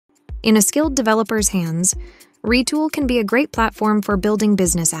In a skilled developer's hands, Retool can be a great platform for building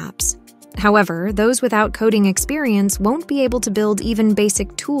business apps. However, those without coding experience won't be able to build even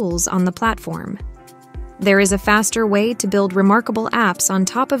basic tools on the platform. There is a faster way to build remarkable apps on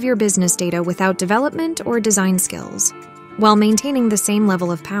top of your business data without development or design skills, while maintaining the same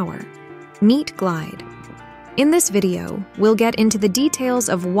level of power. Meet Glide. In this video, we'll get into the details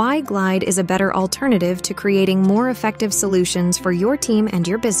of why Glide is a better alternative to creating more effective solutions for your team and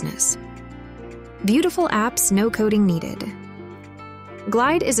your business. Beautiful apps, no coding needed.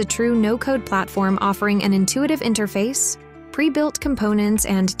 Glide is a true no-code platform offering an intuitive interface, pre-built components,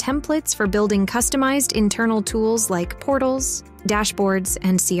 and templates for building customized internal tools like portals, dashboards,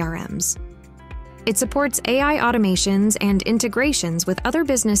 and CRMs. It supports AI automations and integrations with other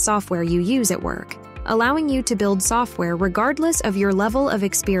business software you use at work, allowing you to build software regardless of your level of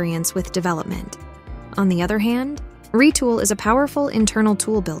experience with development. On the other hand, Retool is a powerful internal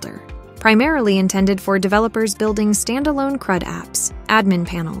tool builder, primarily intended for developers building standalone CRUD apps, admin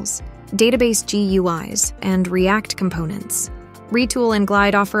panels, database GUIs, and React components. Retool and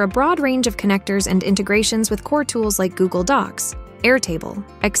Glide offer a broad range of connectors and integrations with core tools like Google Docs, Airtable,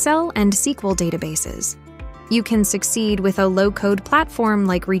 Excel, and SQL databases. You can succeed with a low-code platform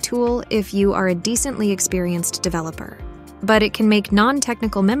like Retool if you are a decently experienced developer, but it can make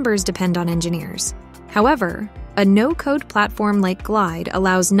non-technical members depend on engineers. However, a no-code platform like Glide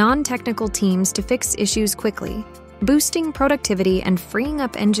allows non-technical teams to fix issues quickly, boosting productivity and freeing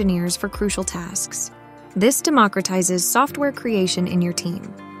up engineers for crucial tasks. This democratizes software creation in your team.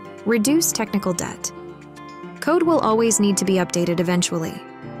 Reduce technical debt. Code will always need to be updated eventually.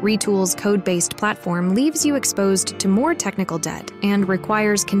 Retool's code-based platform leaves you exposed to more technical debt and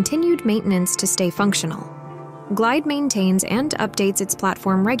requires continued maintenance to stay functional. Glide maintains and updates its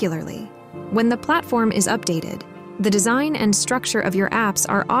platform regularly. When the platform is updated, the design and structure of your apps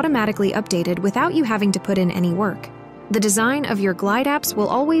are automatically updated without you having to put in any work. The design of your Glide apps will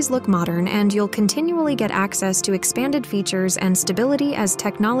always look modern, and you'll continually get access to expanded features and stability as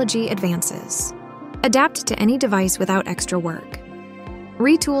technology advances. Adapt to any device without extra work.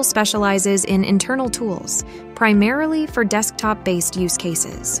 Retool specializes in internal tools, primarily for desktop-based use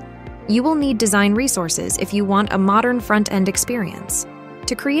cases. You will need design resources if you want a modern front-end experience.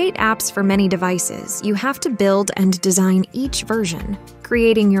 To create apps for many devices, you have to build and design each version,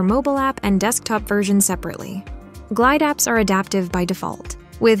 creating your mobile app and desktop version separately. Glide apps are adaptive by default,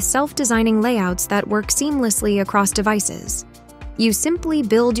 with self-designing layouts that work seamlessly across devices. You simply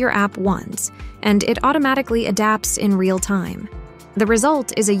build your app once, and it automatically adapts in real time. The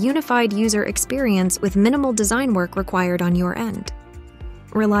result is a unified user experience with minimal design work required on your end.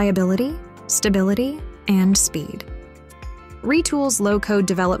 Reliability, stability, and speed. Retool's low-code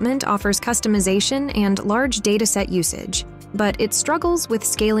development offers customization and large dataset usage, but it struggles with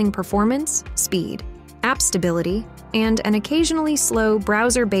scaling performance, speed, app stability, and an occasionally slow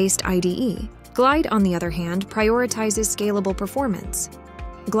browser-based IDE. Glide, on the other hand, prioritizes scalable performance.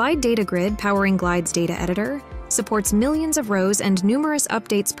 Glide Data Grid, powering Glide's data editor, supports millions of rows and numerous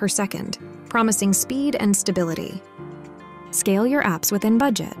updates per second, promising speed and stability. Scale your apps within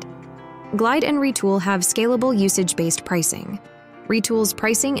budget. Glide and Retool have scalable usage-based pricing. Retool's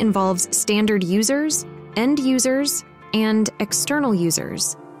pricing involves standard users, end users, and external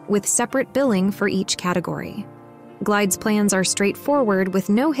users, with separate billing for each category. Glide's plans are straightforward with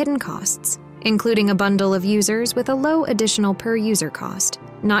no hidden costs, including a bundle of users with a low additional per-user cost,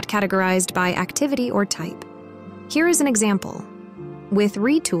 not categorized by activity or type. Here is an example. With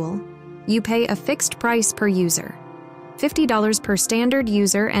Retool, you pay a fixed price per user, $50 per standard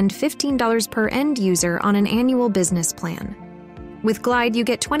user and $15 per end user on an annual business plan. With Glide, you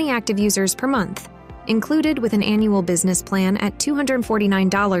get 20 active users per month, included with an annual business plan at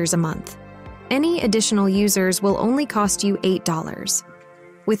 $249 a month. Any additional users will only cost you $8.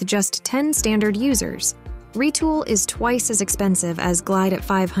 With just 10 standard users, Retool is twice as expensive as Glide at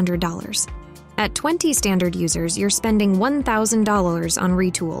 $500. At 20 standard users, you're spending $1,000 on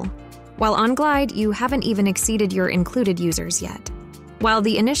Retool, while on Glide, you haven't even exceeded your included users yet. While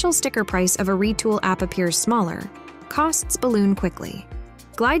the initial sticker price of a Retool app appears smaller, costs balloon quickly.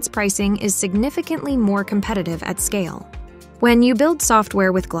 Glide's pricing is significantly more competitive at scale. When you build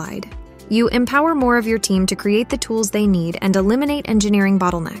software with Glide, you empower more of your team to create the tools they need and eliminate engineering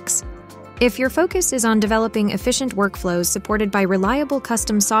bottlenecks. If your focus is on developing efficient workflows supported by reliable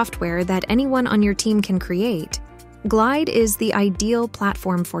custom software that anyone on your team can create, Glide is the ideal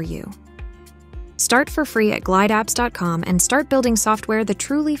platform for you. Start for free at glideapps.com and start building software that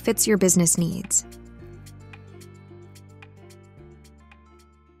truly fits your business needs.